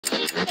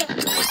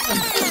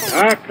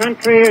Our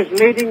country is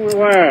leading the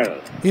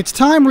world. It's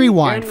Time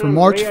Rewind for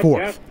March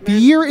 4th. The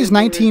year is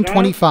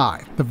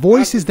 1925. The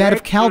voice is that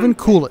of Calvin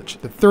Coolidge,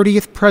 the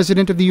 30th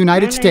President of the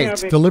United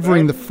States,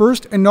 delivering the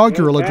first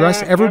inaugural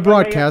address ever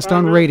broadcast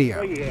on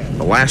radio.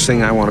 The last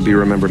thing I want to be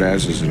remembered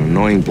as is an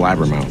annoying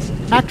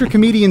blabbermouth.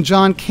 Actor-comedian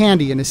John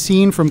Candy in a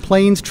scene from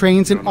Planes,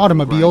 Trains, and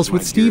Automobiles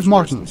with Steve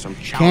Martin.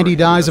 Candy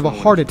dies of a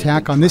heart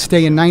attack on this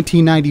day in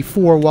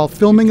 1994 while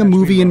filming a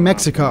movie in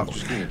Mexico.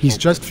 He's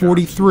just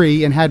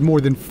 43 and had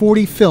more than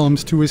 40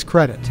 films to his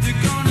credit.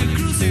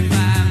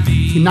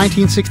 In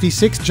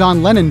 1966,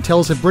 John Lennon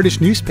tells a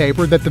British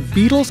newspaper that the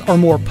Beatles are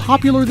more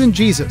popular than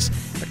Jesus.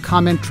 The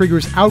comment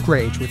triggers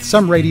outrage, with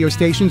some radio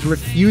stations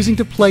refusing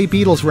to play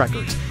Beatles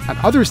records and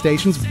other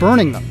stations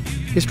burning them.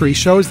 History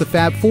shows the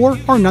Fab Four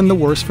are none the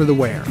worse for the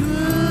wear.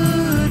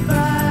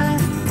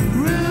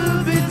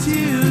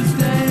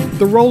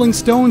 The Rolling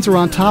Stones are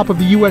on top of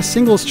the U.S.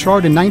 singles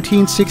chart in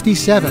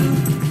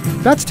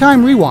 1967. That's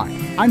Time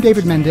Rewind. I'm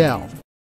David Mendel.